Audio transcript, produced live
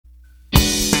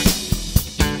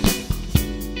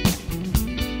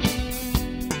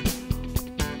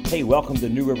Hey, welcome to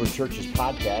New River Church's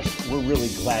podcast. We're really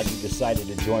glad you decided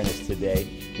to join us today.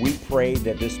 We pray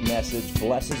that this message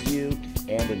blesses you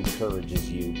and encourages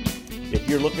you. If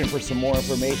you're looking for some more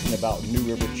information about New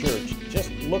River Church,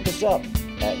 just look us up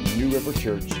at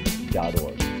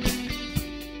newriverchurch.org.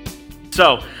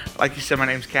 So, like you said, my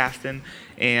name's Caston,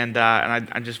 and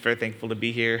I'm just very thankful to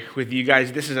be here with you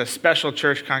guys. This is a special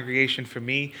church congregation for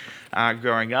me,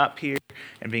 growing up here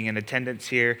and being in attendance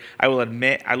here. I will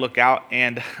admit, I look out,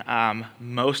 and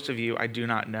most of you I do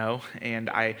not know, and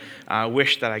I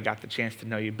wish that I got the chance to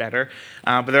know you better.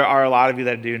 But there are a lot of you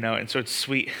that I do know, and so it's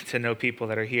sweet to know people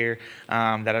that are here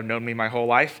that have known me my whole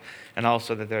life, and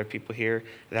also that there are people here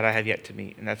that I have yet to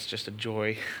meet. And that's just a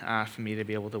joy for me to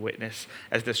be able to witness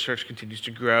as this church continues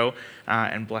to grow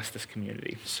and bless this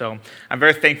community. So I'm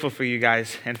very thankful for you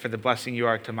guys and for the blessing you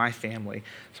are to my family.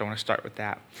 So I want to start with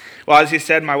that. Well, as you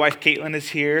said, my wife Caitlin is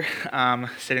here,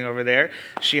 sitting over there.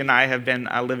 She and I have been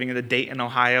living in the Dayton,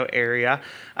 Ohio area.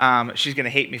 She's going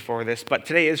to hate me for this, but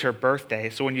today is her birthday.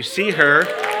 So when you see her...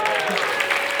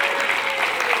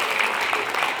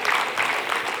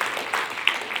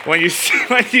 When you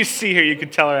see her, you can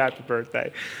tell her happy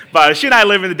birthday. But she and I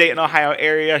live in the Dayton, Ohio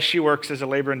area. She works as a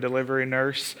labor and delivery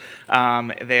nurse.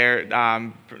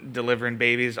 They're delivering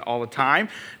babies all the time,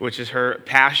 which is her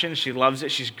passion. She loves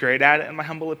it. She's great at it, in my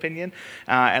humble opinion.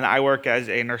 And I work as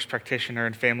a nurse practitioner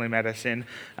in family medicine.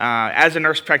 As a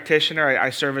nurse practitioner, I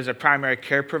serve as a primary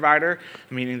care provider,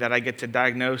 meaning that I get to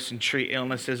diagnose and treat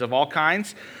illnesses of all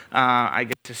kinds. I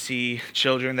get to see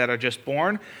children that are just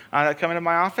born that come into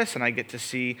my office, and I get to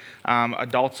see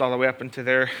adults all the way up into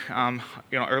their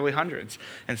early hundreds.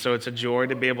 And so it's a joy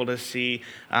to be able to see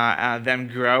them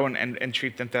grow and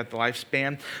treat them throughout the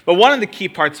lifespan. But one of the key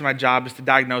parts of my job is to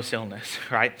diagnose illness,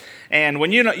 right? And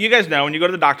when you guys know, when you go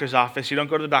to the doctor's office, you don't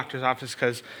go to the doctor's office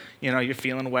because you're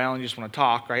feeling well and you just want to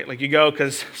talk, right? Like you go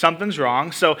because something's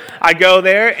wrong. So I go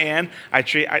there and I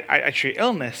treat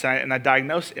illness and I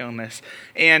diagnose illness.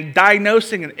 And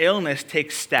diagnosing an illness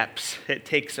takes steps. It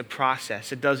takes a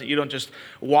process. You don't just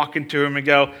walk into a room and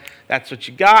go, that's what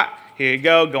you got. Here you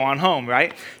go on home,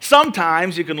 right?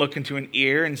 Sometimes you can look into an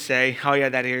ear and say, oh yeah,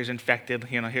 that ear is infected.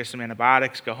 Here's some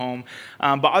antibiotics, go home.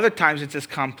 But other times it's as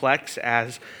complex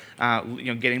as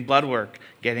getting blood work,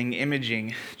 getting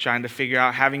imaging, trying to figure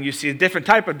out, having you see a different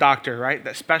type of doctor, right,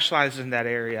 that specializes in that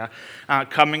area,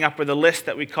 coming up with a list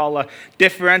that we call a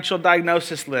differential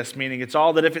diagnosis list, meaning it's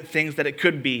all the different things that it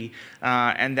could be,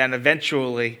 and then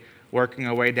eventually working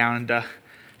our way down into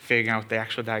figuring out what the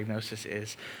actual diagnosis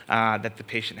is that the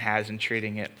patient has and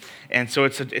treating it. And so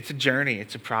it's a journey,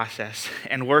 it's a process.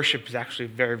 And worship is actually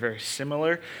very, very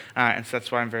similar. And so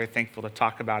that's why I'm very thankful to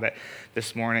talk about it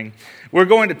this morning. We're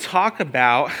going to talk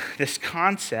about this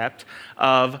concept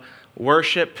of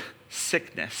worship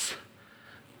sickness.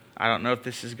 I don't know if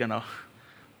this is going to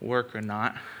work or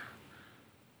not.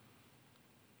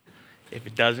 If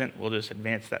it doesn't, we'll just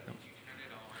advance that.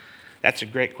 That's a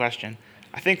great question.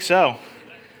 I think so.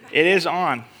 It is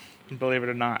on, believe it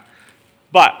or not.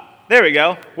 But there we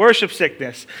go, worship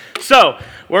sickness. So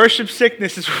worship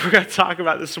sickness is what we're going to talk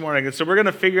about this morning. And so we're going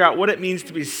to figure out what it means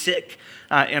to be sick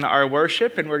in our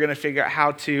worship, and we're going to figure out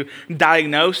how to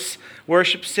diagnose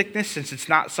worship sickness, since it's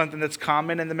not something that's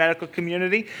common in the medical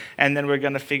community. And then we're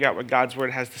going to figure out what God's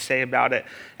word has to say about it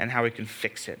and how we can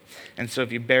fix it. And so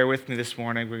if you bear with me this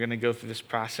morning, we're going to go through this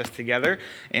process together.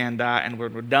 And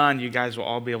when we're done, you guys will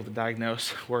all be able to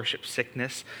diagnose worship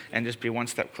sickness and just be one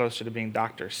step closer to being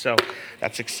doctors. So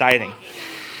that's exciting.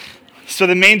 So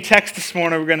the main text this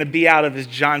morning we're going to be out of is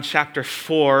John chapter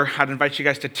 4. I'd invite you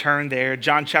guys to turn there.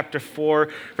 John chapter 4,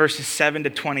 verses 7 to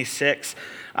 26.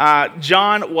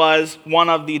 John was one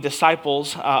of the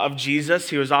disciples of Jesus.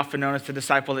 He was often known as the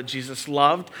disciple that Jesus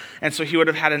loved. And so he would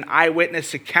have had an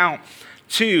eyewitness account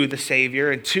to the Savior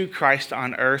and to Christ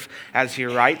on earth as he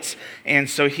writes. And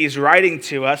so he's writing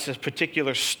to us a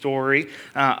particular story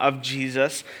of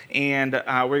Jesus, and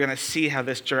we're going to see how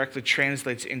this directly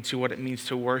translates into what it means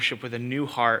to worship with a new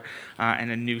heart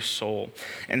and a new soul.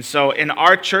 And so in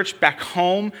our church back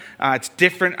home, it's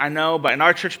different, I know, but in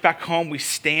our church back home, we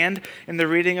stand in the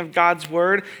reading of God's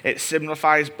word. It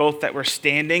signifies both that we're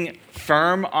standing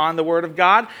firm on the word of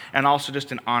God and also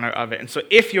just in honor of it. And so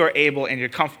if you're able and you're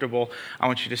comfortable, I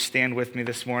want you to stand with me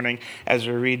this morning as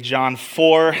we read John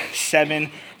 4, 7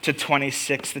 to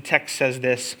 26. The text says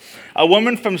this: A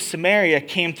woman from Samaria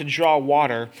came to draw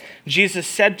water. Jesus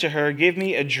said to her, "Give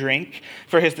me a drink,"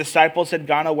 for his disciples had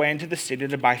gone away into the city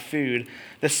to buy food.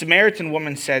 The Samaritan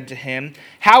woman said to him,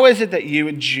 "How is it that you,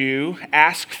 a Jew,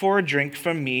 ask for a drink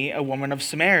from me, a woman of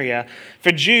Samaria?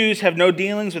 For Jews have no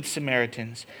dealings with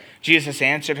Samaritans." Jesus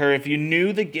answered her, "If you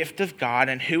knew the gift of God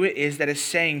and who it is that is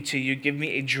saying to you, 'Give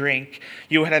me a drink,'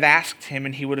 you would have asked him,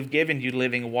 and he would have given you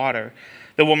living water."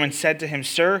 The woman said to him,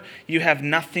 "Sir, you have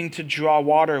nothing to draw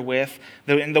water with,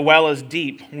 and the well is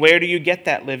deep. Where do you get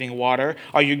that living water?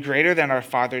 Are you greater than our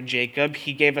father Jacob?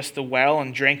 He gave us the well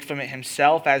and drank from it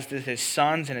himself, as did his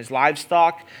sons and his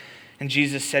livestock." And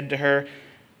Jesus said to her,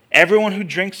 "Everyone who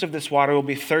drinks of this water will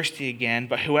be thirsty again,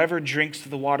 but whoever drinks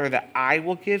of the water that I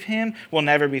will give him will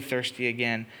never be thirsty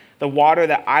again. The water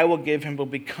that I will give him will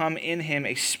become in him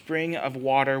a spring of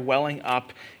water welling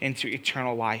up into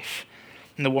eternal life."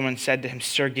 And the woman said to him,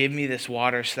 "Sir, give me this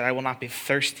water so that I will not be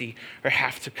thirsty or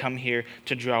have to come here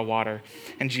to draw water."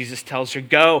 And Jesus tells her,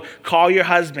 "Go, call your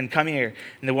husband, come here."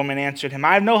 And the woman answered him,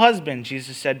 "I have no husband."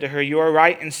 Jesus said to her, "You are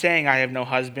right in saying I have no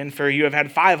husband, for you have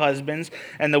had 5 husbands,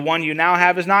 and the one you now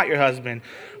have is not your husband.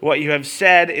 What you have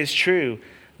said is true."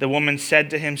 The woman said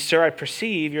to him, "Sir, I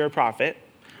perceive you're a prophet.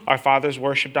 Our fathers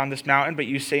worshipped on this mountain, but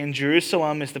you say in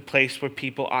Jerusalem is the place where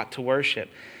people ought to worship."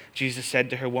 Jesus said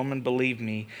to her, "Woman, believe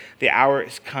me, the hour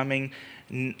is coming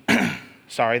when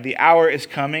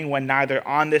neither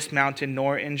on this mountain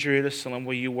nor in Jerusalem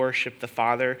will you worship the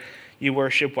Father. You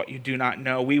worship what you do not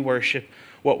know. We worship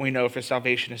what we know, for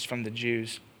salvation is from the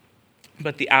Jews.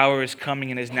 But the hour is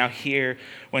coming and is now here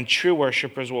when true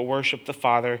worshipers will worship the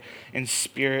Father in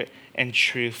spirit and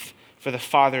truth, for the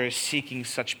Father is seeking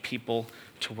such people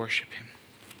to worship him."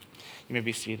 You may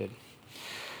be seated.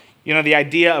 You know, the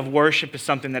idea of worship is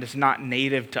something that is not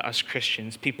native to us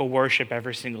Christians. People worship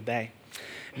every single day.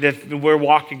 We're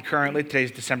walking currently,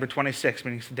 today's December 26th,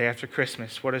 meaning it's the day after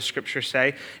Christmas. What does Scripture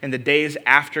say? In the days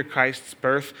after Christ's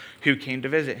birth, who came to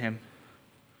visit him?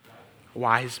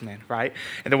 Wise men, right?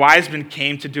 And the wise men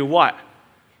came to do what?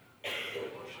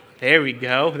 There we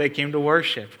go. They came to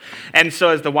worship. And so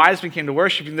as the wise men came to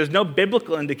worship, there's no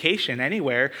biblical indication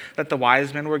anywhere that the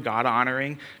wise men were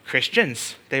God-honoring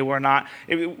Christians. They were not.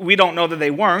 We don't know that they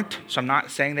weren't, so I'm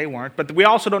not saying they weren't, but we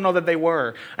also don't know that they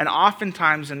were. And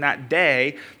oftentimes in that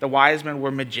day, the wise men were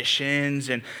magicians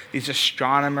and these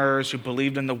astronomers who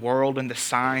believed in the world and the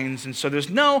signs. And so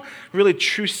there's no really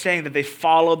true saying that they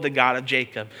followed the God of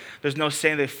Jacob. There's no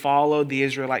saying they followed the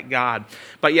Israelite God.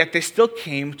 But yet they still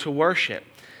came to worship.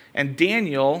 And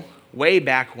Daniel, way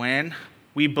back when,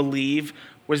 we believe,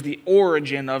 was the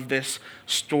origin of this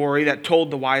story that told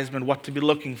the wise men what to be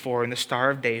looking for in the Star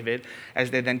of David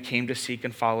as they then came to seek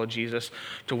and follow Jesus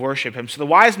to worship him. So the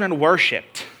wise men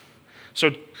worshipped.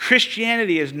 So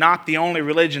Christianity is not the only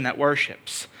religion that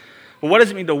worships. But what does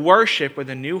it mean to worship with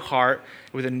a new heart,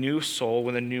 with a new soul,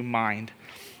 with a new mind?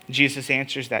 Jesus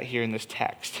answers that here in this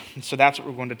text. And so that's what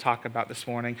we're going to talk about this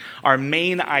morning. Our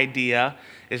main idea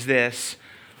is this: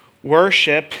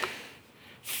 worship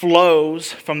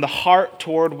flows from the heart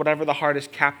toward whatever the heart is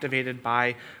captivated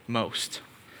by most.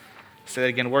 Say that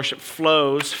again. Worship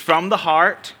flows from the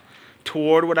heart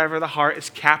toward whatever the heart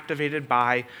is captivated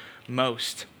by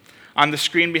most. On the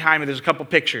screen behind me, there's a couple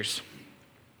pictures.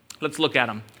 Let's look at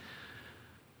them.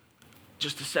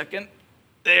 Just a second.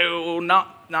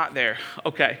 Not there.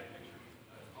 Okay.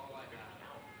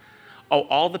 Oh,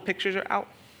 all the pictures are out?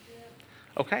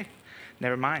 Okay.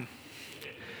 Never mind.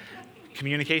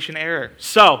 Communication error.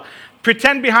 So,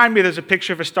 pretend behind me there's a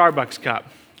picture of a Starbucks cup.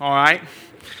 All right?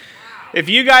 If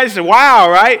you guys,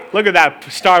 wow, right? Look at that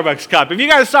Starbucks cup. If you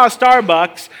guys saw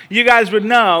Starbucks, you guys would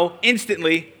know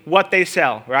instantly what they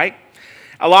sell, right?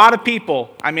 A lot of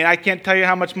people, I mean, I can't tell you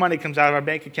how much money comes out of our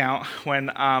bank account when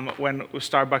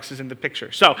Starbucks is in the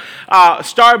picture. So,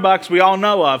 Starbucks, we all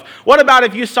know of. What about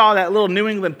if you saw that little New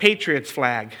England Patriots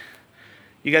flag?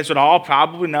 You guys would all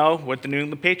probably know what the New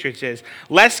England Patriots is.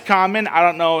 Less common, I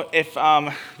don't know if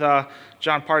the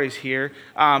John Party's here,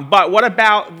 but what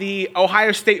about the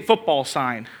Ohio State football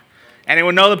sign?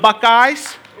 Anyone know the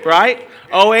Buckeyes, right?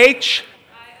 OH?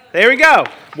 There we go.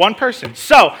 One person.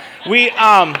 So, we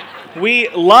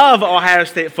love Ohio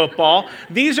State football.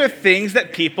 These are things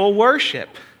that people worship.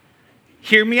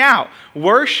 Hear me out.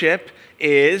 Worship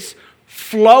is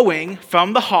flowing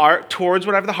from the heart towards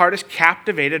whatever the heart is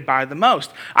captivated by the most.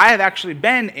 I have actually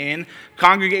been in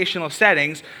congregational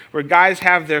settings where guys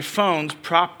have their phones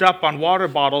propped up on water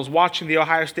bottles watching the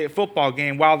Ohio State football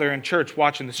game while they're in church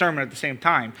watching the sermon at the same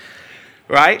time.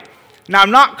 Right? Now,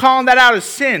 I'm not calling that out as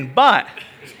sin, but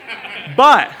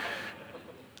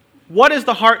what is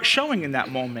the heart showing in that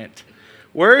moment?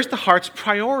 Where is the heart's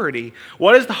priority?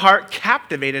 What is the heart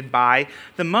captivated by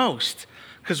the most?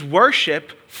 Because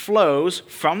worship flows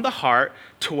from the heart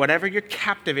to whatever you're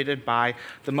captivated by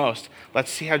the most.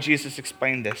 Let's see how Jesus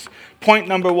explained this. Point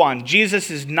number 1, Jesus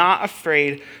is not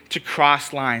afraid to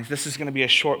cross lines. This is going to be a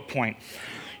short point.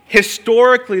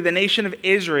 Historically, the nation of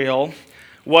Israel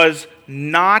was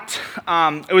not,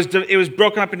 it was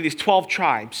broken up into these 12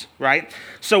 tribes, right?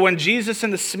 So when Jesus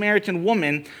and the Samaritan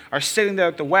woman are sitting there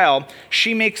at the well,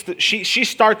 she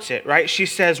starts it, right? She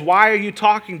says, "Why are you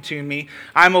talking to me?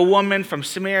 I'm a woman from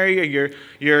Samaria,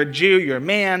 you're a Jew, you're a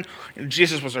man." And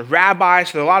Jesus was a rabbi,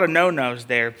 so there are a lot of no-nos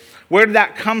there. Where did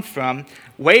that come from?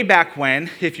 Way back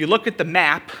when, if you look at the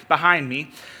map behind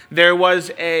me, there were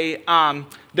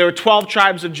 12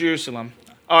 tribes of Jerusalem,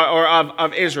 or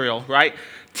of Israel, right?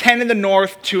 10 in the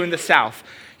north, 2 in the south.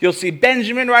 You'll see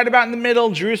Benjamin right about in the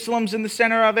middle, Jerusalem's in the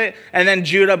center of it, and then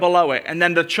Judah below it. And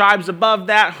then the tribes above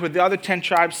that with the other 10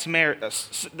 tribes,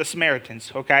 the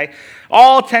Samaritans, okay?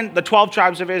 The 12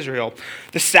 tribes of Israel.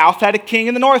 The south had a king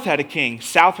and the north had a king.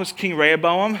 South was King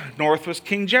Rehoboam, north was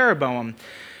King Jeroboam.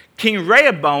 King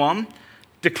Rehoboam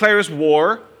declares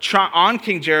war on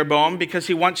King Jeroboam because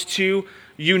he wants to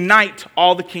unite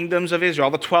all the kingdoms of Israel,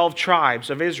 all the 12 tribes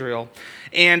of Israel.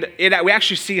 And we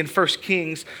actually see in 1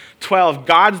 Kings 12,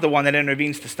 God's the one that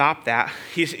intervenes to stop that.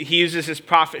 He uses his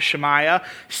prophet Shemaiah,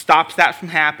 stops that from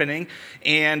happening.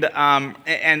 And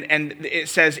it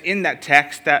says in that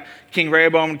text that King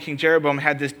Rehoboam and King Jeroboam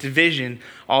had this division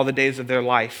all the days of their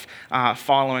life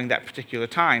following that particular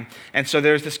time. And so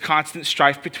there's this constant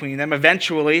strife between them.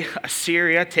 Eventually,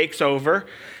 Assyria takes over.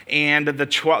 And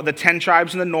the 10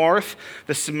 tribes in the north,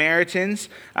 the Samaritans,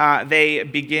 they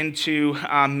begin to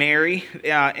marry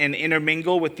and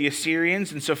intermingle with the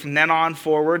Assyrians. And so from then on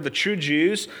forward, the true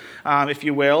Jews, if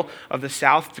you will, of the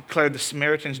south declared the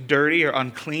Samaritans dirty or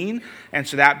unclean. And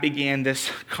so that began this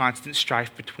constant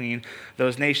strife between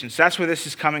those nations. So that's where this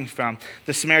is coming from.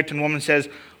 The Samaritan woman says,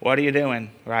 "What are you doing,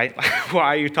 right? Why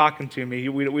are you talking to me?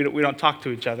 We don't talk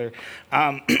to each other."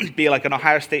 Be like an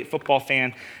Ohio State football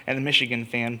fan and a Michigan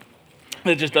fan.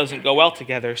 It just doesn't go well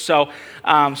together. So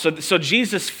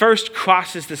Jesus first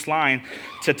crosses this line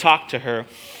to talk to her.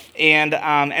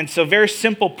 And so very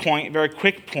simple point, very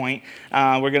quick point.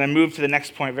 We're going to move to the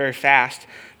next point very fast.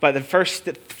 But the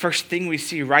first thing we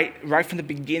see right from the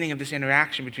beginning of this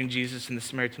interaction between Jesus and the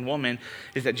Samaritan woman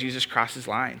is that Jesus crosses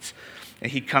lines.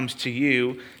 And he comes to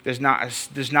you. There's not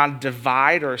a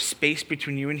divide or a space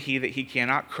between you and he that he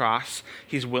cannot cross.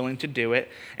 He's willing to do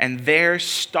it. And there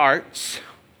starts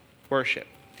worship.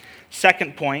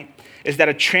 Second point is that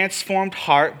a transformed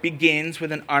heart begins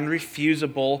with an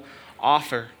unrefusable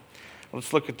offer.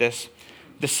 Let's look at this.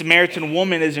 The Samaritan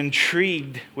woman is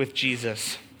intrigued with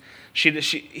Jesus.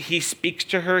 He speaks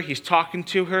to her, he's talking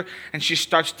to her, and she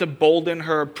starts to bolden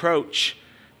her approach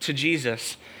to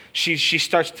Jesus. She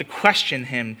starts to question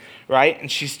him, right? And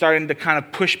she's starting to kind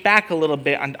of push back a little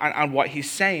bit on what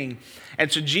he's saying. And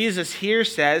so Jesus here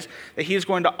says that he's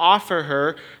going to offer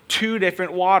her 2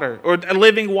 different water, or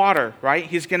living water, right?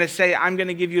 He's going to say, "I'm going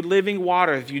to give you living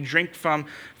water if you drink from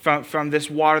this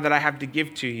water that I have to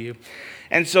give to you."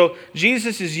 And so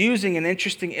Jesus is using an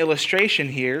interesting illustration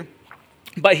here.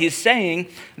 But he's saying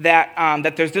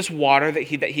that there's this water that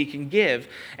he can give.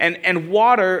 And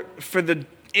water for the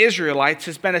Israelites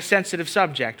has been a sensitive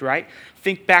subject, right?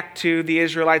 Think back to the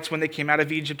Israelites when they came out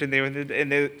of Egypt and they were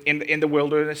in the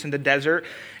wilderness, in the desert,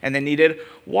 and they needed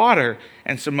water.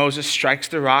 And so Moses strikes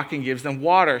the rock and gives them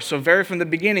water. So very from the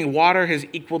beginning, water has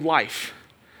equaled life.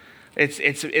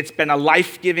 It's been a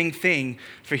life-giving thing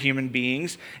for human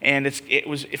beings, and it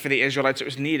was for the Israelites. It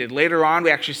was needed. Later on,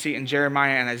 we actually see in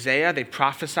Jeremiah and Isaiah, they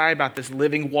prophesy about this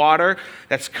living water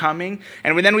that's coming.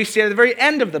 And then we see at the very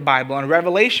end of the Bible in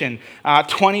Revelation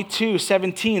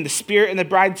 22:17, the Spirit and the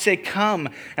bride say, "Come,"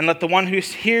 and let the one who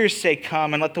hears say,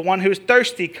 "Come," and let the one who is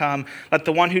thirsty come. Let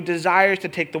the one who desires to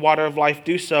take the water of life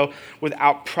do so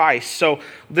without price. So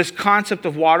this concept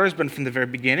of water has been from the very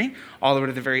beginning all the way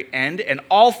to the very end, and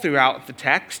all throughout the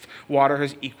text, water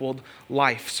has equaled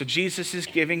life. So Jesus is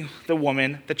giving the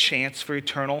woman the chance for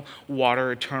eternal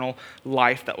water, eternal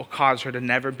life that will cause her to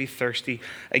never be thirsty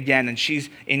again. And she's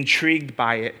intrigued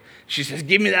by it. She says,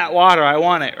 "Give me that water, I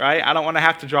want it," right? "I don't want to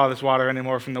have to draw this water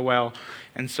anymore from the well."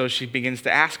 And so she begins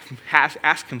to ask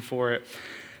him for it.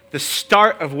 The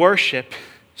start of worship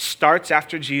starts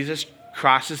after Jesus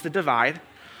crosses the divide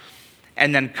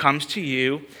and then comes to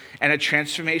you, and a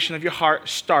transformation of your heart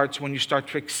starts when you start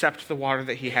to accept the water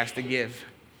that he has to give,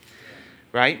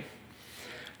 right?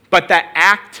 But that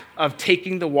act of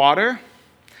taking the water,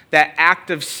 that act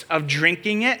of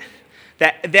drinking it,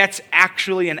 that's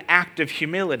actually an act of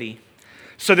humility.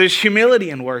 So there's humility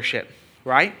in worship,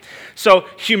 right? So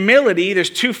humility,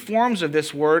 there's two forms of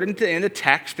this word in the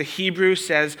text. The Hebrew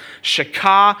says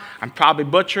shakah. I'm probably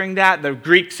butchering that. The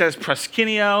Greek says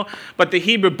proskuneo. But the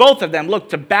Hebrew, both of them, look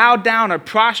to bow down or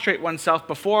prostrate oneself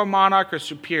before a monarch or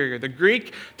superior. The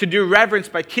Greek, to do reverence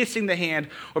by kissing the hand,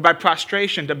 or by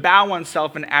prostration, to bow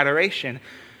oneself in adoration.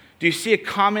 Do you see a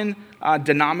common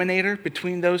denominator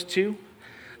between those two?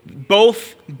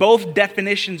 Both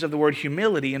definitions of the word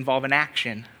humility involve an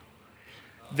action.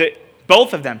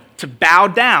 Both of them, to bow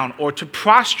down or to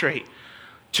prostrate,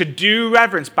 to do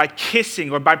reverence by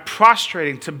kissing or by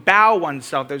prostrating, to bow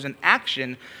oneself. There's an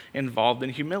action involved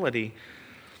in humility.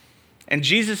 And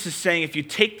Jesus is saying, if you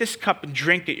take this cup and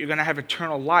drink it, you're going to have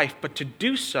eternal life. But to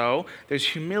do so, there's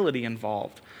humility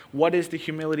involved. What is the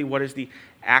humility? What is the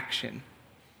action?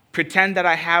 Pretend that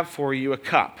I have for you a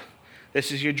cup.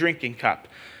 This is your drinking cup.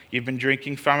 You've been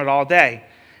drinking from it all day.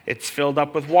 It's filled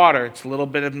up with water. It's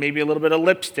maybe a little bit of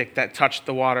lipstick that touched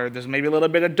the water. There's maybe a little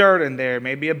bit of dirt in there.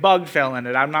 Maybe a bug fell in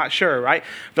it. I'm not sure, right?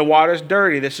 The water's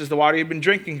dirty. This is the water you've been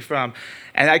drinking from.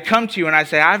 And I come to you and I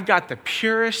say, I've got the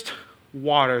purest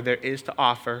water there is to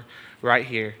offer right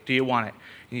here. Do you want it?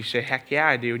 And you say, heck yeah,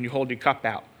 I do. And you hold your cup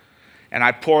out. And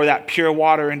I pour that pure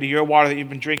water into your water that you've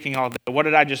been drinking all day. What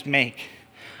did I just make?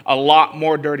 A lot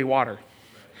more dirty water,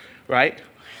 right?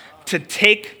 To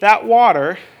take that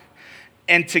water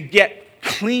and to get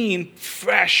clean,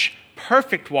 fresh,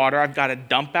 perfect water, I've got to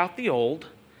dump out the old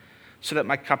so that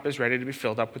my cup is ready to be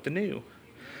filled up with the new.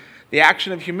 The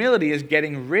action of humility is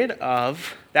getting rid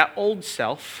of that old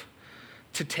self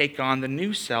to take on the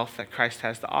new self that Christ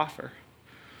has to offer.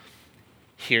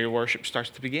 Here worship starts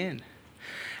to begin.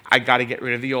 I got to get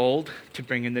rid of the old to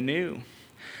bring in the new.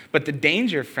 But the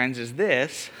danger, friends, is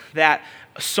this, that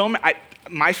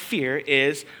my fear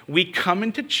is we come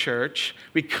into church,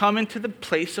 we come into the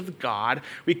place of God,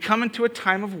 we come into a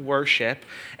time of worship,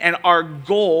 and our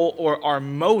goal or our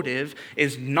motive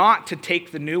is not to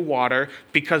take the new water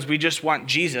because we just want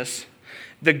Jesus.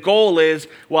 The goal is,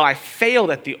 well, I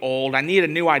failed at the old, I need a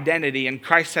new identity, and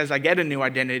Christ says I get a new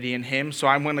identity in him, so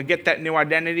I'm going to get that new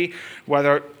identity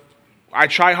whether I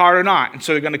try hard or not. And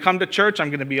so they're going to come to church. I'm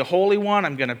going to be a holy one.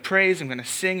 I'm going to praise. I'm going to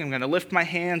sing. I'm going to lift my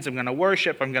hands. I'm going to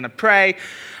worship. I'm going to pray.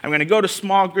 I'm going to go to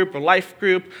small group or life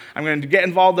group. I'm going to get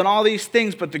involved in all these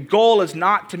things. But the goal is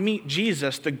not to meet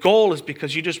Jesus. The goal is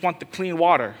because you just want the clean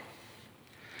water.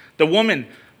 The woman,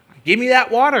 give me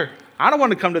that water. I don't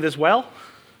want to come to this well.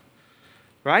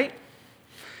 Right?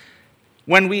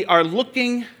 When we are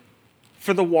looking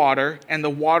for the water and the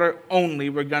water only,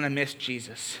 we're going to miss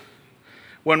Jesus.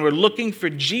 When we're looking for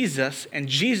Jesus and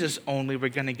Jesus only, we're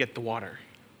going to get the water.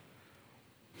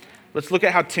 Let's look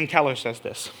at how Tim Keller says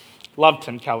this. Love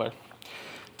Tim Keller.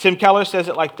 Tim Keller says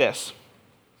it like this.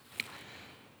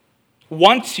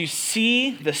 Once you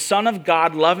see the Son of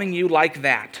God loving you like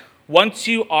that, once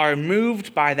you are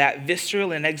moved by that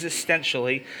visceral and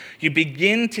existentially, you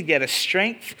begin to get a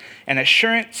strength, an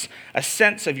assurance, a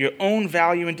sense of your own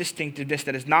value and distinctiveness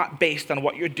that is not based on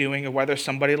what you're doing or whether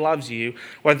somebody loves you,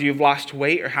 whether you've lost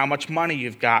weight or how much money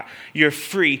you've got. You're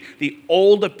free. The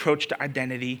old approach to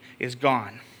identity is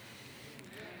gone.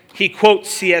 He quotes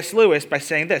C.S. Lewis by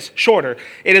saying this, shorter.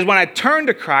 It is when I turn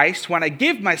to Christ, when I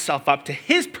give myself up to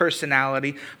his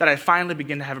personality, that I finally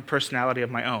begin to have a personality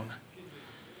of my own.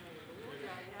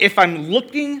 If I'm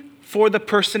looking for the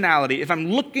personality, if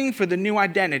I'm looking for the new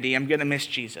identity, I'm going to miss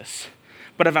Jesus.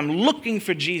 But if I'm looking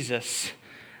for Jesus,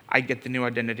 I get the new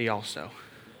identity also.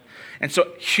 And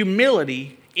so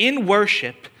humility in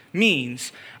worship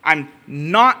means I'm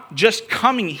not just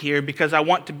coming here because I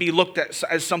want to be looked at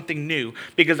as something new,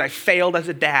 because I failed as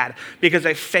a dad, because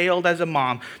I failed as a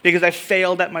mom, because I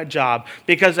failed at my job,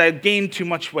 because I gained too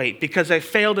much weight, because I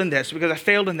failed in this, because I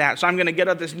failed in that, so I'm going to get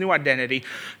out this new identity.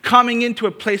 Coming into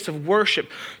a place of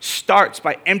worship starts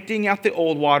by emptying out the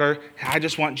old water. I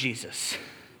just want Jesus.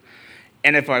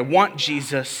 And if I want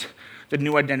Jesus, the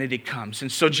new identity comes.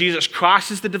 And so Jesus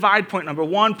crosses the divide, point number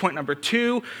one. Point number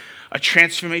two, a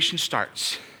transformation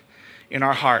starts in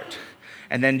our heart.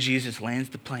 And then Jesus lands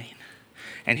the plane.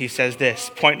 And he says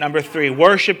this, point number three,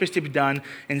 worship is to be done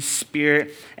in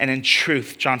spirit and in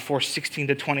truth. John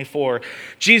 4:16-24.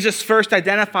 Jesus first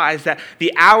identifies that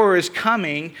the hour is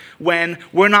coming when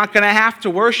we're not going to have to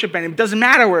worship anymore. It doesn't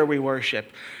matter where we worship.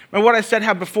 Remember what I said,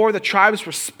 how before the tribes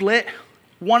were split?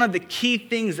 One of the key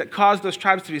things that caused those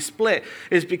tribes to be split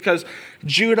is because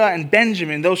Judah and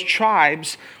Benjamin, those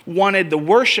tribes, wanted the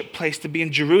worship place to be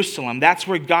in Jerusalem. That's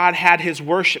where God had his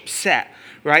worship set,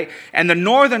 right? And the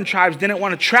northern tribes didn't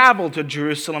want to travel to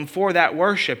Jerusalem for that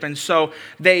worship. And so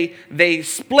they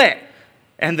split.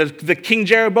 And the King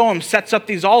Jeroboam sets up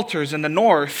these altars in the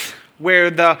north where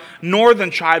the northern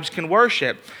tribes can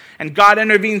worship. And God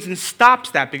intervenes and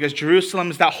stops that because Jerusalem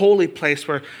is that holy place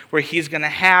where he's going to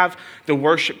have the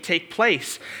worship take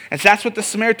place. And so that's what the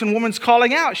Samaritan woman's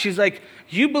calling out. She's like,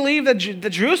 you believe that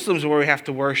Jerusalem's where we have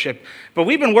to worship, but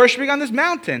we've been worshiping on this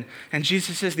mountain. And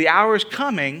Jesus says the hour is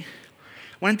coming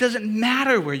when it doesn't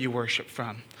matter where you worship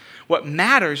from. What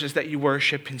matters is that you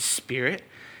worship in spirit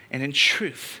and in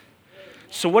truth.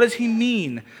 So what does he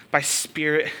mean by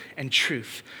spirit and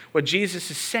truth? What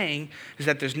Jesus is saying is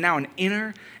that there's now an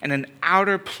inner and an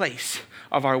outer place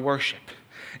of our worship.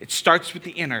 It starts with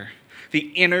the inner.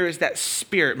 The inner is that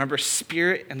spirit. Remember,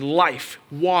 spirit and life,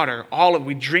 water,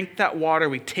 we drink that water,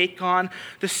 we take on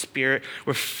the spirit,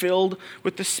 we're filled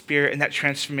with the spirit, and that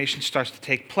transformation starts to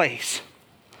take place.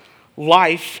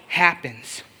 Life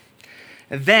happens.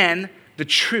 And then the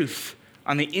truth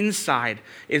on the inside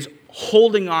is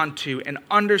holding on to and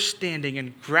understanding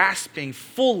and grasping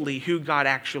fully who God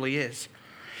actually is.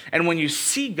 And when you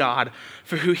see God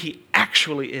for who he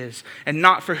actually is and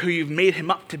not for who you've made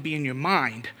him up to be in your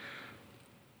mind,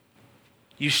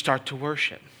 you start to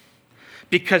worship.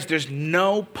 Because there's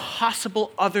no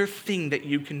possible other thing that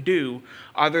you can do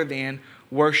other than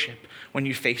worship when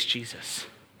you face Jesus.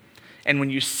 And when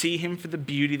you see him for the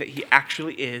beauty that he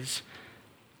actually is,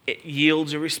 it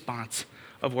yields a response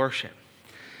of worship.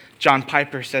 John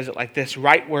Piper says it like this: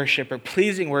 right worship or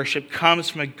pleasing worship comes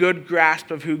from a good grasp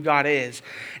of who God is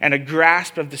and a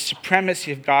grasp of the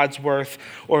supremacy of God's worth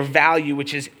or value,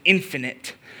 which is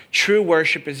infinite. True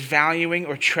worship is valuing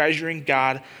or treasuring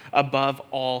God above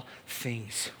all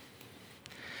things.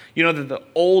 You know that the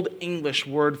Old English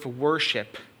word for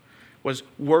worship was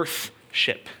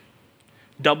worthship.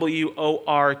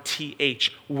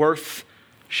 W-O-R-T-H,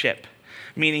 worthship.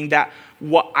 Meaning that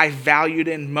what I valued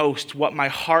in most, what my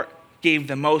heart gave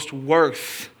the most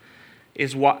worth,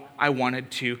 is what I wanted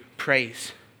to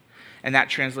praise. And that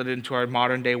translated into our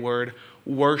modern day word,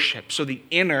 worship. So the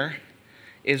inner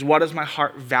is what does my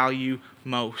heart value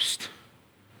most?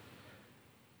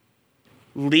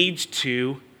 Leads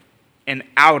to an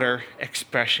outer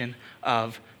expression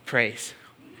of praise.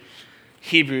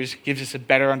 Hebrews gives us a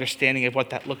better understanding of what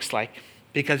that looks like,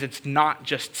 because it's not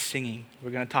just singing.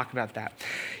 We're going to talk about that.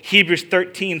 Hebrews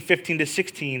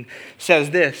 13:15-16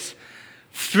 says this: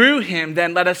 through him,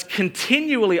 then, let us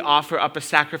continually offer up a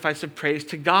sacrifice of praise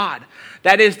to God.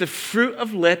 That is the fruit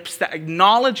of lips that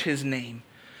acknowledge his name.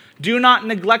 Do not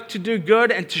neglect to do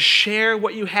good and to share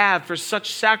what you have, for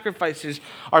such sacrifices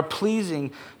are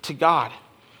pleasing to God.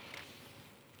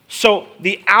 So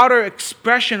the outer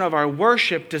expression of our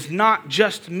worship does not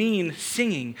just mean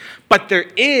singing, but there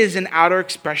is an outer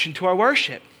expression to our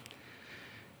worship.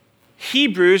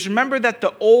 Hebrews, remember that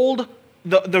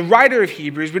the writer of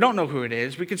Hebrews, we don't know who it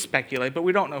is, we could speculate, but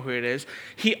we don't know who it is.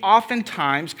 He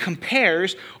oftentimes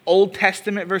compares Old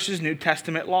Testament versus New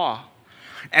Testament law.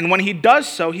 And when he does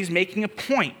so, he's making a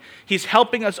point. He's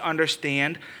helping us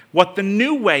understand what the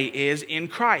new way is in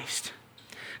Christ.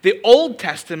 The Old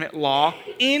Testament law,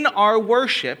 in our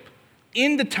worship,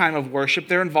 in the time of worship,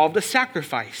 there involved a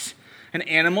sacrifice, an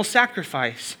animal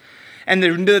sacrifice. And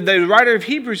the writer of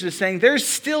Hebrews is saying there's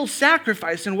still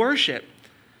sacrifice in worship.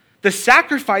 The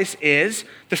sacrifice is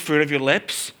the fruit of your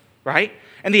lips, right?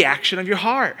 And the action of your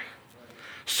heart.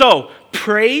 So,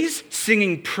 praise,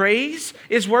 singing praise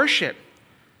is worship.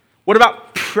 What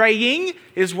about praying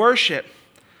is worship?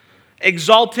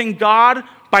 Exalting God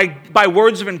by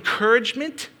words of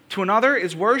encouragement to another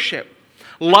is worship.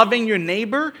 Loving your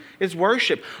neighbor is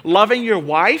worship. Loving your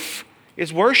wife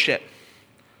is worship.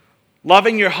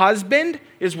 Loving your husband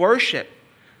is worship.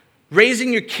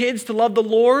 Raising your kids to love the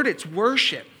Lord, it's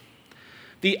worship.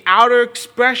 The outer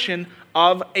expression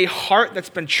of a heart that's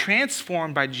been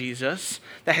transformed by Jesus,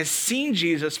 that has seen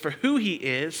Jesus for who he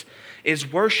is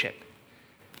worship.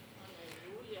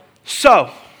 So,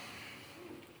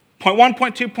 point 1,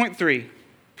 point 2, point 3,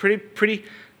 pretty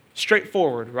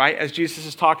straightforward, right, as Jesus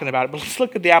is talking about it. But let's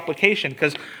look at the application,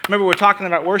 because remember, we're talking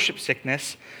about worship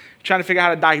sickness, trying to figure out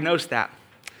how to diagnose that.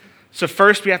 So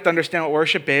first, we have to understand what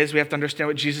worship is. We have to understand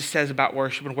what Jesus says about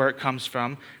worship and where it comes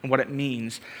from and what it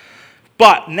means.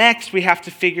 But next, we have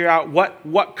to figure out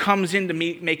what comes into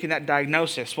making that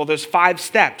diagnosis. Well, there's 5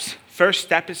 steps. First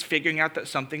step is figuring out that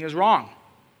something is wrong.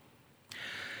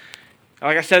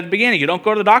 Like I said at the beginning, you don't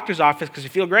go to the doctor's office because you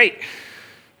feel great.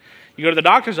 You go to the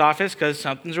doctor's office because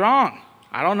something's wrong.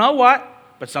 I don't know what,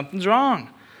 but something's wrong.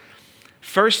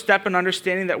 First step in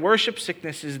understanding that worship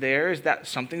sickness is there is that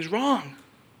something's wrong.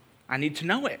 I need to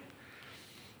know it.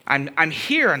 I'm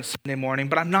here on Sunday morning,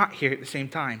 but I'm not here at the same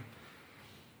time.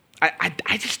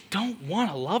 I just don't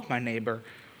want to love my neighbor.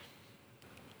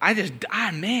 My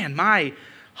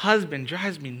husband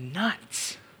drives me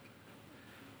nuts.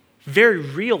 Very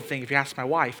real thing if you ask my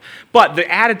wife. But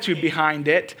the attitude behind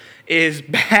it is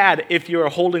bad if you're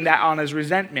holding that on as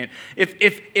resentment.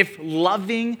 If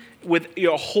loving with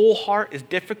your whole heart is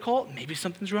difficult, maybe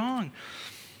something's wrong.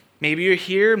 Maybe you're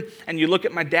here and you look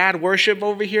at my dad worship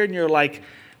over here and you're like,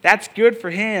 that's good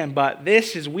for him, but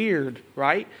this is weird,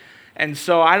 right? And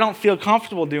so I don't feel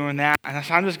comfortable doing that. And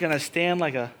so I'm just going to stand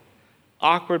like a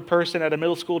awkward person at a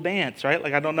middle school dance, right?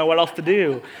 Like I don't know what else to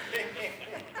do,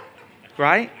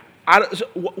 right?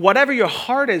 Whatever your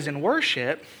heart is in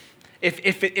worship,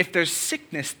 if there's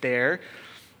sickness there,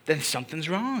 then something's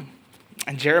wrong.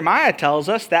 And Jeremiah tells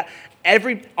us that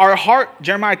our heart,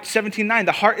 Jeremiah 17:9,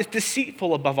 the heart is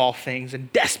deceitful above all things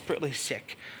and desperately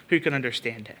sick. Who can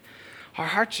understand it? Our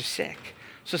hearts are sick,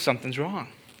 so something's wrong.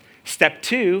 Step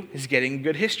 2 is getting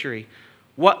good history.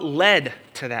 What led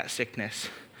to that sickness?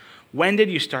 When did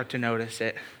you start to notice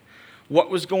it? What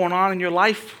was going on in your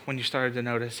life when you started to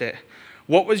notice it?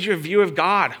 What was your view of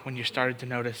God when you started to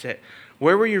notice it?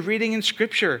 Where were you reading in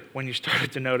Scripture when you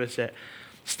started to notice it?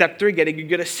 Step 3, getting a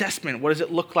good assessment. What does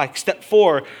it look like? Step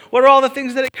 4, what are all the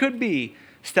things that it could be?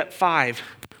 Step 5,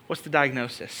 what's the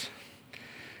diagnosis?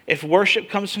 If worship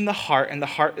comes from the heart and the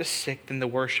heart is sick, then the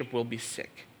worship will be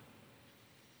sick.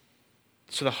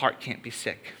 So the heart can't be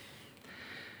sick.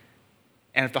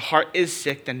 And if the heart is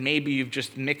sick, then maybe you've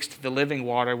just mixed the living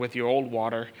water with your old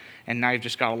water, and now you've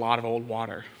just got a lot of old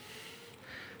water.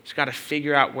 Just got to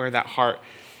figure out where that heart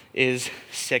is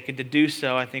sick. And to do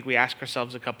so, I think we ask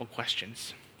ourselves a couple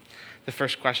questions. The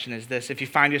first question is this: if you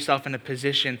find yourself in a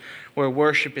position where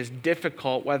worship is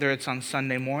difficult, whether it's on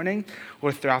Sunday morning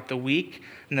or throughout the week,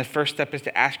 then the first step is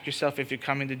to ask yourself if you're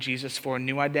coming to Jesus for a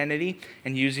new identity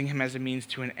and using him as a means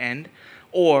to an end,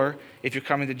 or if you're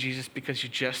coming to Jesus because you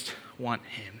just want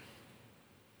him.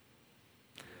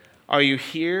 Are you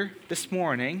here this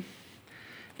morning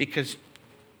because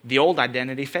the old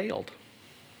identity failed?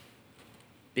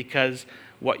 Because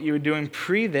what you were doing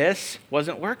pre this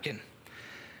wasn't working?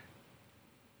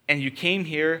 And you came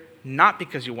here not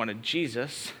because you wanted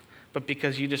Jesus, but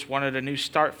because you just wanted a new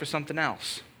start for something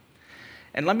else.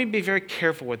 And let me be very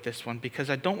careful with this one, because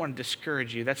I don't want to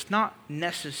discourage you. That's not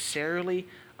necessarily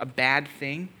a bad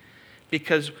thing,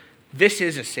 because this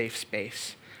is a safe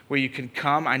space where you can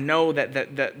come. I know that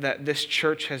this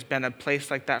church has been a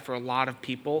place like that for a lot of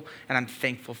people, and I'm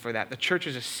thankful for that. The church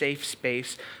is a safe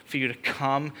space for you to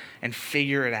come and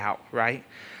figure it out, right?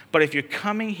 But if you're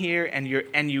coming here and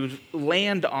you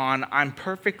land on, I'm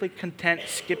perfectly content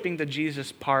skipping the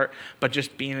Jesus part, but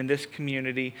just being in this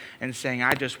community and saying,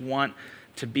 I just want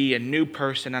to be a new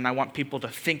person and I want people to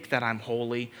think that I'm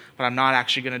holy, but I'm not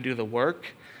actually going to do the work,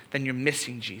 then you're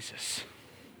missing Jesus.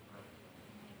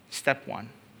 Step 1.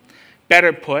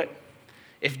 Better put,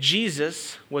 if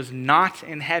Jesus was not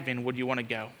in heaven, would you want to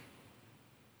go?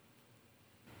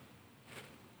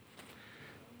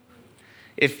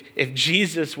 If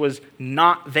Jesus was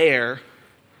not there,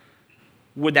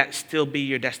 would that still be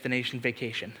your destination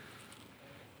vacation?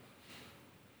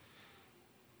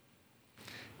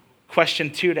 Question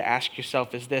 2 to ask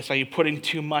yourself is this: are you putting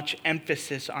too much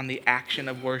emphasis on the action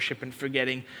of worship and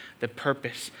forgetting the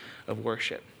purpose of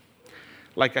worship?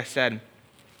 Like I said,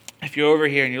 if you're over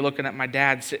here and you're looking at my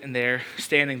dad standing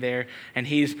there, and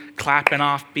he's clapping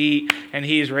off beat and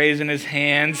he's raising his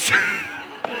hands,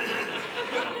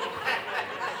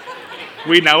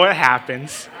 we know it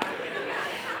happens.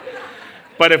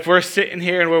 But if we're sitting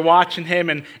here and we're watching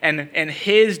him and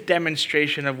his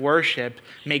demonstration of worship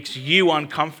makes you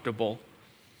uncomfortable,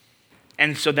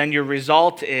 and so then your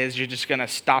result is you're just going to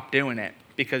stop doing it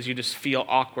because you just feel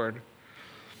awkward.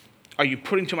 Are you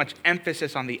putting too much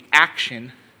emphasis on the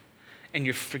action and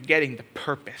you're forgetting the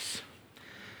purpose?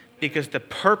 Because the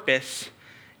purpose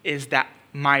is that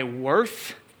my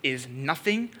worth is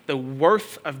nothing. The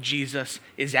worth of Jesus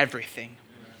is everything.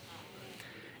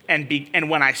 And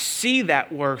when I see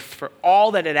that worth for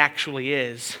all that it actually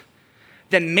is,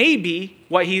 then maybe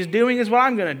what he's doing is what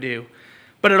I'm going to do.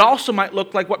 But it also might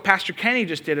look like what Pastor Kenny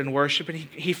just did in worship, and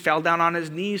he fell down on his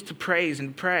knees to praise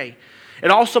and pray.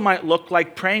 It also might look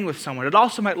like praying with someone. It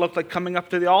also might look like coming up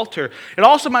to the altar. It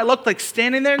also might look like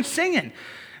standing there and singing.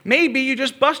 Maybe you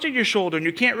just busted your shoulder and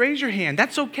you can't raise your hand.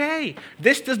 That's okay.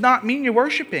 This does not mean you're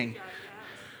worshiping.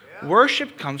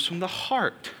 Worship comes from the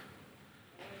heart.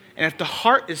 And if the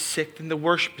heart is sick, then the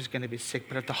worship is going to be sick.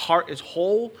 But if the heart is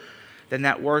whole, then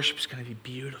that worship is going to be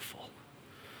beautiful.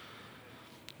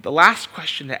 The last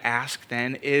question to ask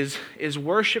then is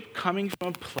worship coming from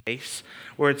a place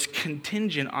where it's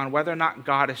contingent on whether or not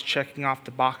God is checking off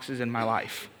the boxes in my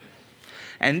life?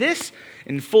 And this,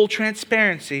 in full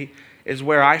transparency, is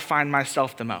where I find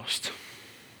myself the most.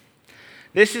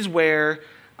 This is where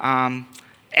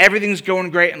everything's going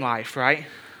great in life, right?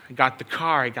 I got the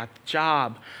car, I got the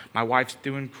job, my wife's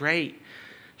doing great.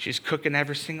 She's cooking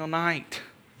every single night.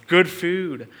 Good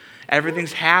food.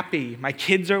 Everything's happy. My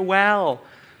kids are well.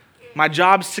 My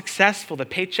job's successful. The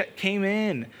paycheck came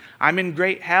in. I'm in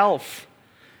great health.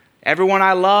 Everyone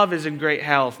I love is in great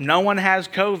health. No one has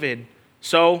COVID.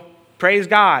 So praise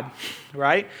God,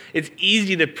 right? It's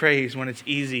easy to praise when it's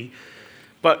easy.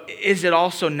 But is it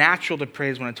also natural to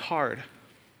praise when it's hard?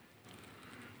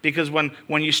 Because when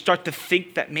you start to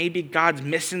think that maybe God's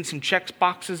missing some check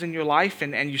boxes in your life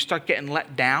and you start getting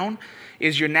let down,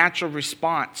 is your natural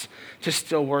response to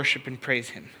still worship and praise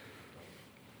Him.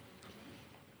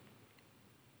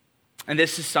 And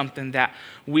this is something that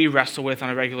we wrestle with on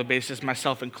a regular basis,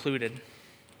 myself included.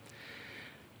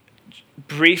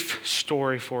 Brief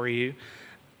story for you.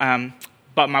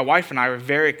 But my wife and I were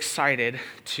very excited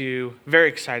to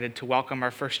welcome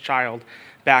our first child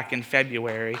back in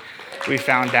February. We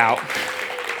found out.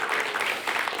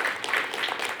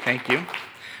 Thank you.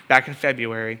 Back in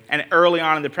February. And early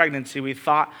on in the pregnancy, we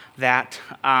thought that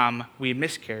we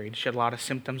miscarried. She had a lot of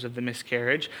symptoms of the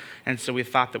miscarriage, and so we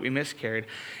thought that we miscarried.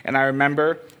 And I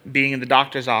remember being in the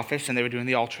doctor's office, and they were doing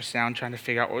the ultrasound, trying to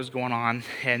figure out what was going on,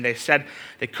 and they said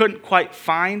they couldn't quite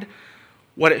find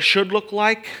what it should look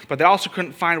like, but they also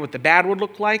couldn't find what the bad would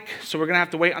look like, so we're going to have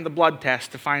to wait on the blood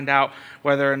test to find out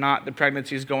whether or not the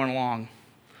pregnancy is going along.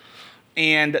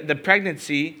 And the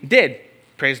pregnancy did.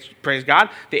 Praise God.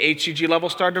 The HCG level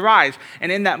started to rise.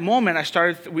 And in that moment,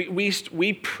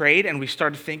 we prayed and we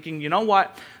started thinking, you know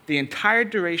what? The entire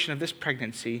duration of this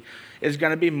pregnancy is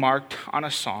going to be marked on a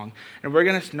song. And we're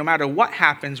going to, no matter what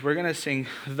happens, we're going to sing,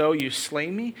 though you slay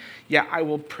me, yet I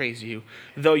will praise you.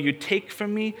 Though you take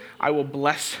from me, I will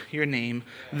bless your name.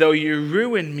 Though you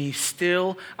ruin me,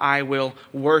 still I will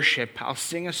worship. I'll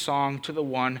sing a song to the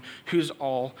one who's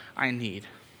all I need.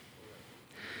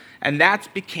 And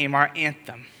that became our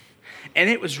anthem. And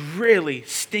it was really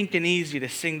stinking easy to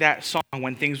sing that song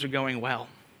when things were going well.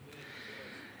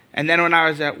 And then when I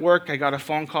was at work, I got a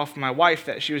phone call from my wife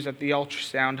that she was at the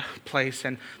ultrasound place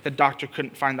and the doctor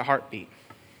couldn't find the heartbeat.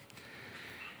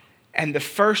 And the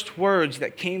first words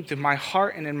that came to my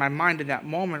heart and in my mind in that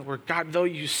moment were, God, though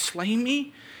you slay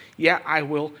me, yet I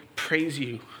will praise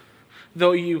you.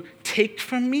 Though you take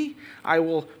from me, I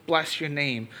will bless your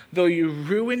name. Though you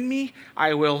ruin me,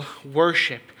 I will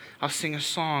worship. I'll sing a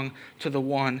song to the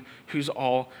one who's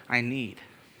all I need.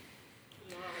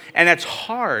 And that's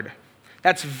hard.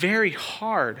 That's very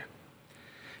hard.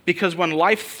 Because when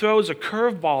life throws a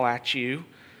curveball at you,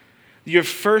 your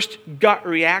first gut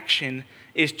reaction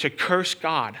is to curse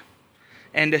God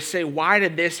and to say, why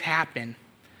did this happen?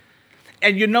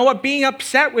 And you know what? Being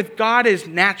upset with God is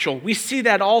natural. We see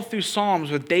that all through Psalms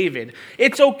with David.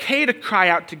 It's okay to cry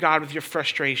out to God with your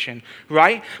frustration,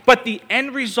 right? But the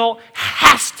end result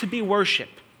has to be worship.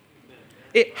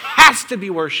 It has to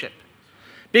be worship.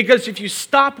 Because if you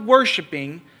stop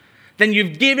worshiping, then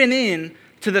you've given in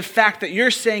to the fact that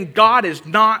you're saying God is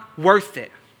not worth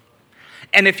it.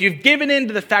 And if you've given in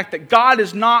to the fact that God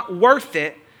is not worth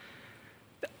it,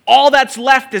 all that's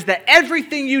left is that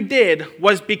everything you did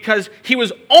was because he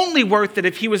was only worth it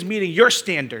if he was meeting your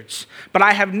standards. But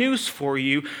I have news for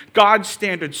you. God's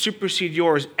standards supersede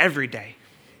yours every day.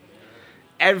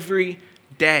 Every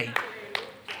day.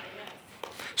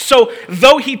 So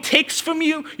though he takes from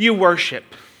you, you worship.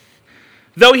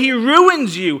 Though he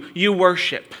ruins you, you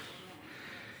worship.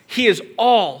 He is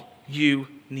all you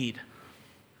need.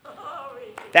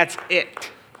 That's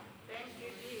it.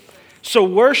 So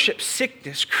worship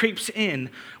sickness creeps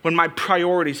in when my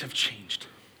priorities have changed.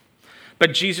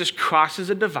 But Jesus crosses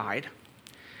a divide.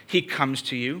 He comes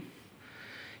to you.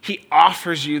 He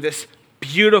offers you this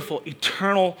beautiful,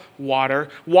 eternal water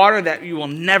that you will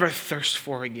never thirst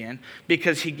for again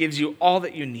because he gives you all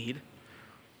that you need.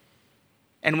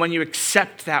 And when you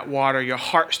accept that water, your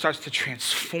heart starts to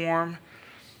transform.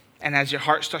 And as your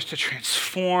heart starts to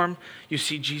transform, you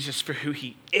see Jesus for who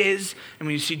he is. And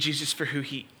when you see Jesus for who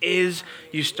he is,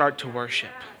 you start to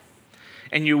worship.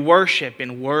 And you worship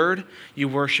in word, you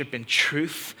worship in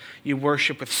truth, you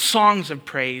worship with songs of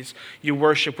praise, you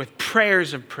worship with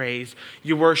prayers of praise,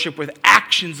 you worship with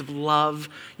actions of love,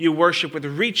 you worship with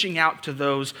reaching out to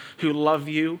those who love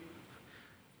you,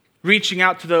 reaching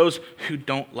out to those who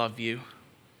don't love you.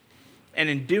 And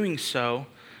in doing so,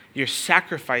 your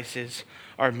sacrifices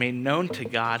are made known to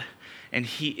God, and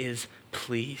he is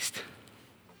pleased.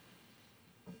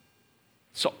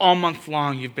 So all month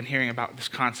long, you've been hearing about this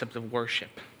concept of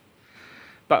worship.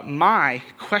 But my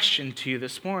question to you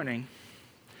this morning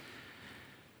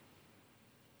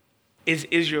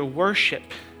is your worship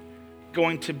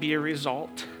going to be a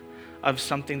result of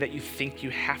something that you think you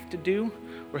have to do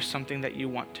or something that you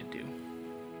want to do.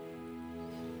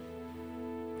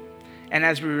 And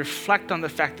as we reflect on the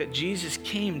fact that Jesus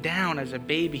came down as a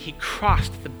baby, he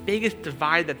crossed the biggest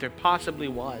divide that there possibly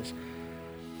was.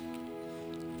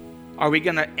 Are we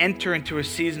going to enter into a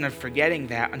season of forgetting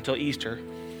that until Easter?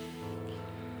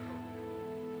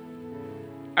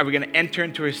 Are we going to enter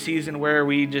into a season where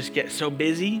we just get so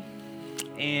busy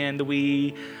and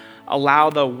we allow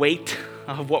the weight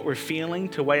of what we're feeling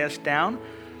to weigh us down?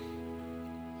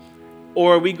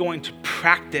 Or are we going to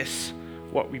practice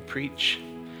what we preach?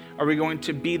 Are we going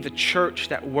to be the church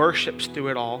that worships through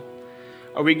it all?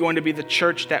 Are we going to be the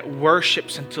church that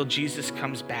worships until Jesus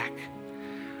comes back?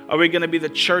 Are we going to be the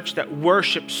church that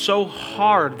worships so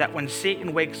hard that when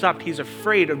Satan wakes up, he's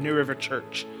afraid of New River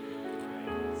Church?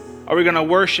 Are we going to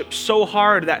worship so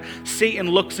hard that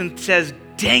Satan looks and says,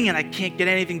 dang it, I can't get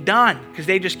anything done because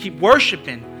they just keep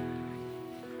worshiping?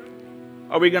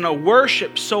 Are we going to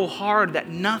worship so hard that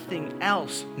nothing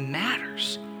else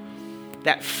matters?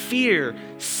 That fear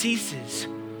ceases,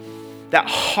 that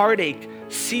heartache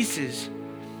ceases,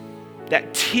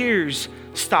 that tears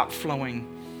stop flowing,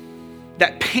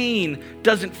 that pain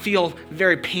doesn't feel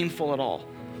very painful at all,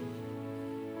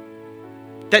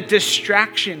 that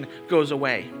distraction goes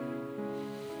away,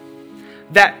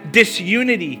 that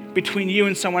disunity between you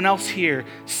and someone else here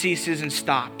ceases and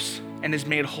stops and is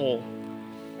made whole,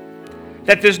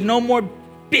 that there's no more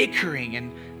bickering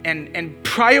and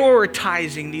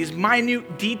prioritizing these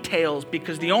minute details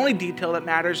because the only detail that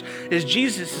matters is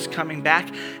Jesus is coming back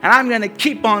and I'm going to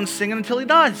keep on singing until he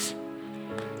does.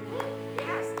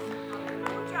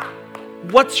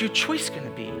 What's your choice going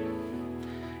to be?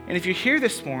 And if you're here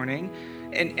this morning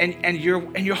and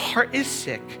your heart is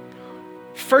sick,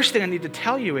 first thing I need to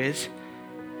tell you is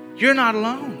you're not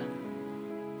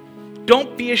alone.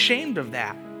 Don't be ashamed of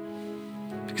that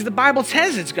because the Bible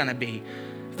says it's going to be.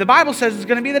 If the Bible says it's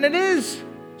going to be, then it is.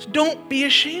 So don't be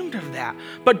ashamed of that.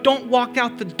 But don't walk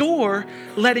out the door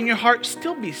letting your heart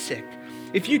still be sick.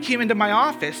 If you came into my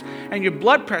office and your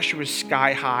blood pressure was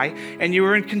sky high and you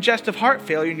were in congestive heart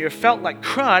failure and you felt like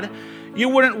crud, you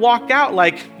wouldn't walk out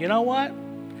like, you know what?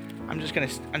 I'm just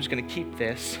gonna keep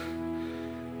this.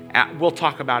 We'll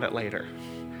talk about it later.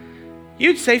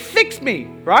 You'd say, fix me,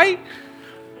 right?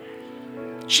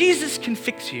 Jesus can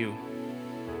fix you.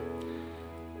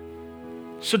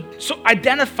 So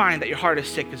identifying that your heart is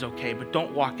sick is okay, but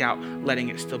don't walk out letting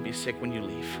it still be sick when you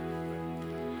leave.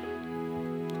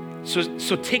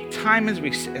 So take time as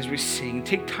we sing,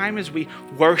 take time as we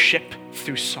worship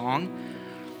through song.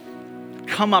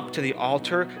 Come up to the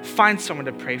altar, find someone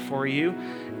to pray for you,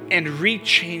 and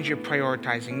rechange your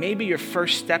prioritizing. Maybe your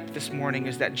first step this morning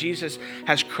is that Jesus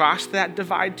has crossed that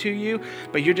divide to you,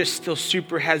 but you're just still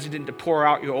super hesitant to pour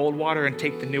out your old water and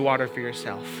take the new water for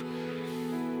yourself.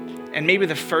 And maybe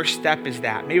the first step is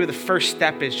that. Maybe the first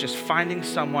step is just finding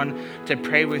someone to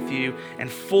pray with you and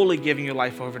fully giving your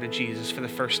life over to Jesus for the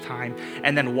first time,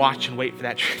 and then watch and wait for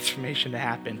that transformation to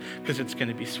happen because it's going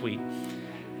to be sweet.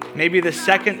 Maybe the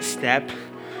second step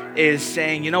is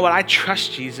saying, you know what, I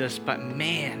trust Jesus, but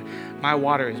man, my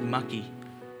water is mucky.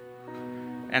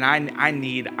 And I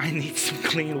need some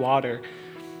clean water.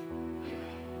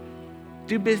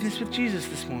 Do business with Jesus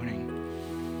this morning.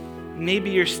 Maybe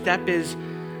your step is,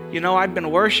 you know, I've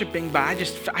been worshiping, but I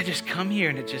just come here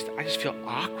and I just feel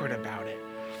awkward about it.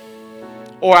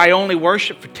 Or I only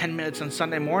worship for 10 minutes on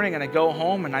Sunday morning and I go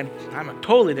home and I'm a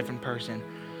totally different person.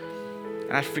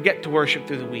 And I forget to worship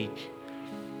through the week.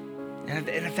 And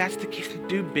if that's the case, then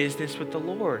do business with the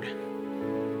Lord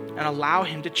and allow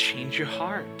him to change your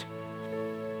heart.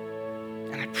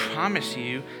 And I promise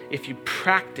you, if you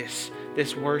practice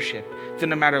this worship, then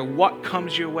no matter what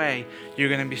comes your way, you're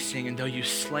going to be singing, though you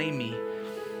slay me,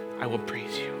 I will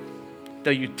praise you.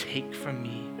 Though you take from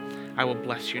me, I will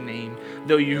bless your name.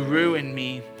 Though you ruin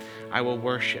me, I will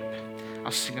worship.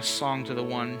 I'll sing a song to the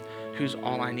one who's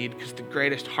all I need, because the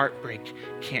greatest heartbreak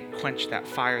can't quench that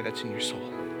fire that's in your soul.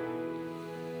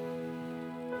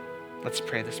 Let's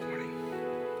pray this morning.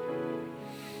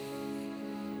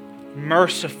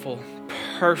 Merciful,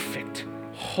 perfect,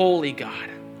 holy God,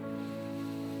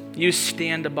 you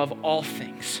stand above all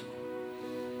things.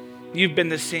 You've been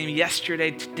the same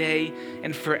yesterday, today,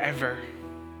 and forever.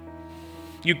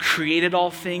 You created all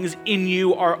things. In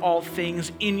you are all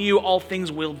things. In you all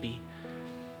things will be.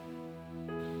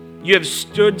 You have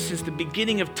stood since the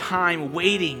beginning of time,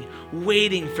 waiting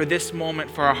for this moment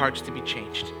for our hearts to be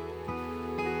changed.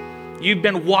 You've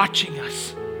been watching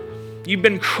us. You've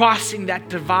been crossing that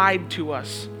divide to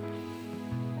us.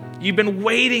 You've been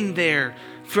waiting there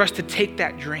for us to take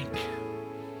that drink.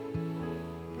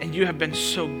 And you have been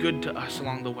so good to us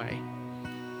along the way.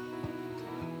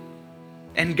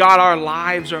 And God, our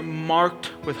lives are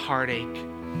marked with heartache.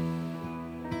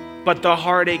 But the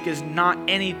heartache is not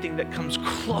anything that comes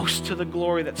close to the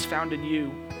glory that's found in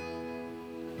you.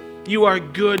 You are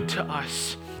good to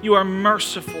us. You are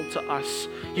merciful to us.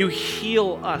 You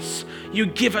heal us. You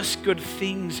give us good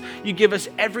things. You give us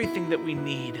everything that we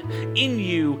need. In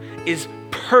you is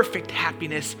perfect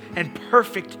happiness and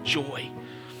perfect joy.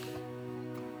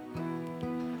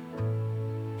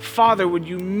 Father, would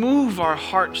you move our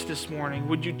hearts this morning?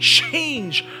 Would you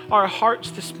change our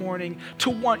hearts this morning to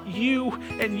want you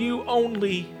and you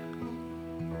only?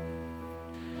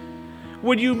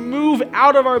 Would you move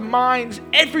out of our minds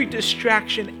every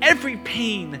distraction, every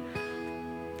pain,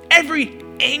 every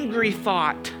angry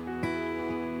thought,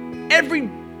 every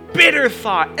bitter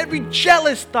thought, every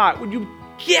jealous thought? Would you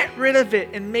get rid of it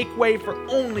and make way for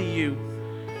only you?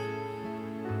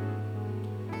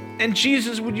 And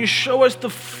Jesus, would you show us the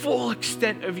full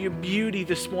extent of your beauty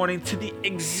this morning to the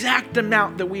exact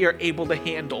amount that we are able to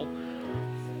handle?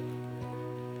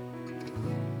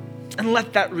 And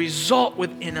let that result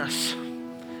within us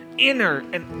inner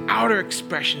and outer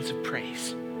expressions of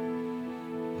praise.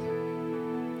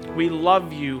 We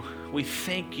love you. We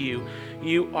thank you.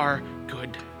 You are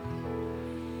good.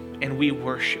 And we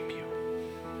worship you.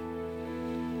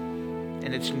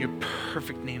 And it's in your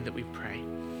perfect name that we pray.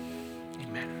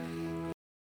 Amen.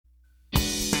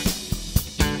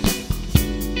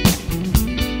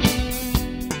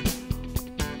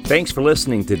 Thanks for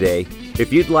listening today.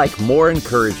 If you'd like more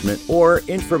encouragement or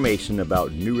information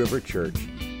about New River Church,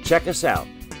 check us out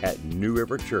at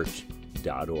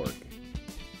newriverchurch.org.